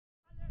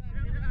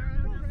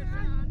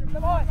I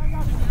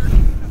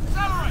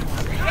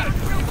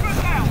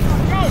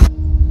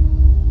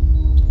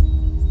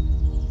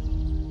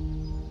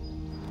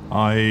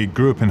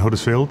grew up in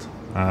Huddersfield,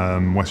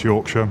 West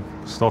Yorkshire.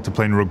 Started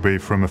playing rugby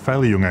from a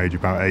fairly young age,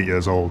 about 8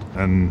 years old,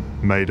 and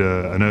made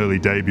an early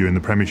debut in the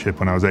Premiership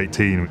when I was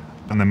 18.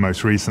 And then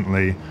most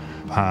recently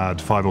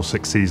had 5 or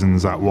 6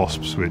 seasons at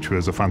Wasps, which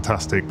was a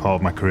fantastic part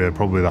of my career,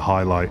 probably the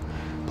highlight,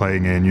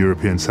 playing in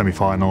European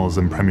semi-finals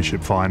and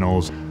Premiership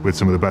finals with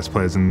some of the best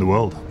players in the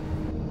world.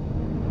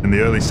 In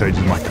the early stages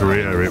of my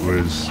career, it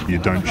was you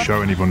don't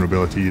show any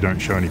vulnerability, you don't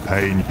show any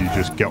pain, you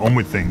just get on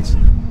with things.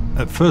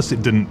 At first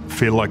it didn't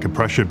feel like a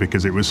pressure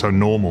because it was so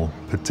normal,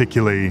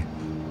 particularly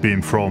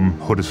being from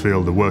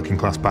Huddersfield, a working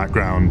class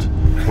background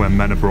where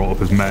men are brought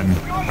up as men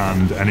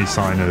and any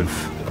sign of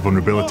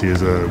vulnerability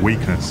is a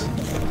weakness.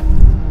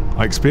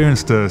 I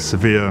experienced a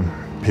severe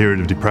period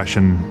of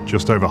depression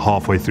just over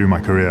halfway through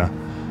my career.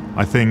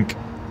 I think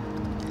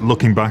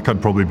looking back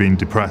I'd probably been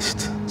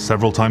depressed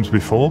several times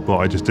before, but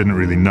I just didn't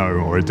really know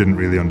or I didn't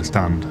really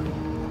understand.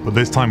 But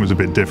this time was a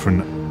bit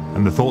different.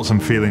 And the thoughts and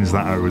feelings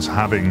that I was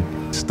having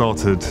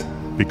started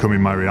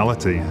becoming my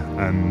reality,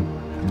 and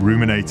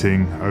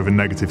ruminating over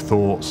negative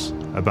thoughts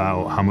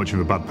about how much of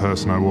a bad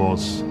person I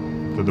was,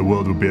 that the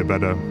world would be a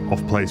better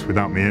off place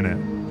without me in it.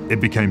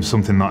 It became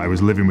something that I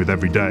was living with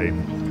every day,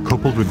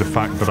 coupled with the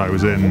fact that I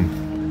was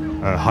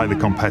in a highly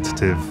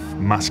competitive,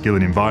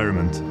 masculine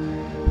environment.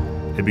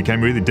 It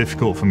became really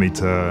difficult for me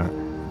to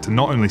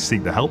not only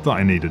seek the help that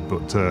I needed,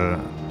 but to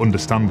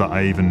understand that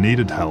I even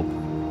needed help.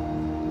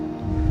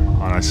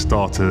 And I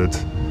started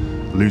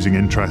losing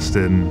interest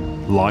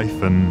in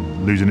life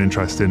and losing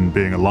interest in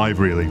being alive,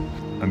 really.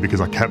 And because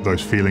I kept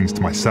those feelings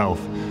to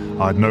myself,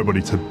 I had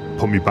nobody to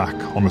put me back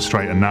on the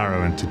straight and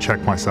narrow and to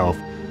check myself.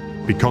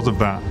 Because of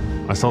that,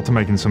 I started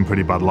making some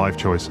pretty bad life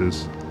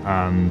choices,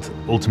 and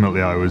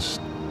ultimately I was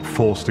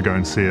forced to go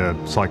and see a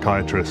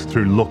psychiatrist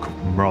through luck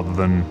rather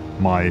than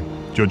my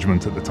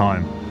judgment at the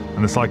time.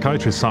 And the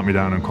psychiatrist sat me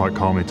down and quite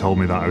calmly told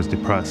me that I was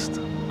depressed.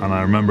 And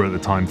I remember at the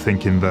time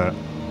thinking that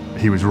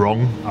he was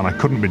wrong and I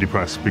couldn't be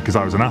depressed because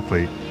I was an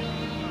athlete.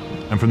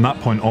 And from that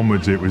point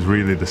onwards, it was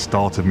really the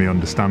start of me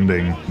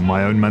understanding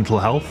my own mental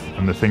health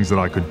and the things that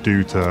I could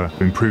do to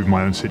improve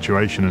my own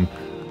situation. And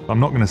I'm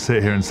not going to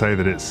sit here and say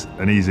that it's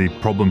an easy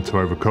problem to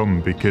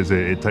overcome, because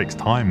it takes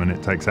time and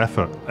it takes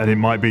effort. And it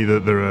might be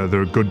that there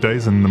are good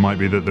days and there might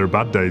be that there are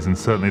bad days, and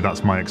certainly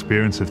that's my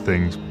experience of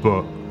things.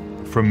 But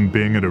from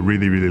being at a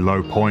really, really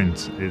low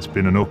point, it's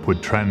been an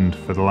upward trend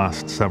for the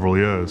last several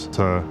years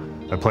to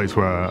a place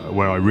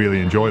where I really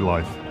enjoy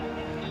life.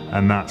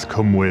 And that's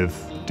come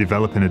with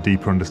developing a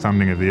deeper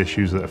understanding of the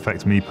issues that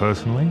affect me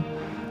personally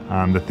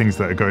and the things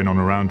that are going on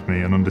around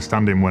me, and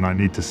understanding when I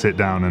need to sit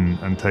down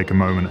and take a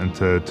moment and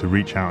to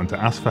reach out and to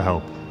ask for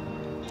help.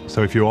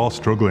 So if you are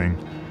struggling,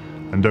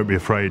 and don't be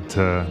afraid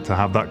to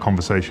have that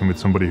conversation with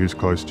somebody who's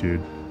close to you.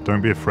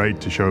 Don't be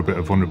afraid to show a bit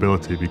of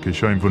vulnerability, because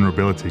showing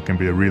vulnerability can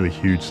be a really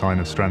huge sign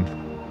of strength.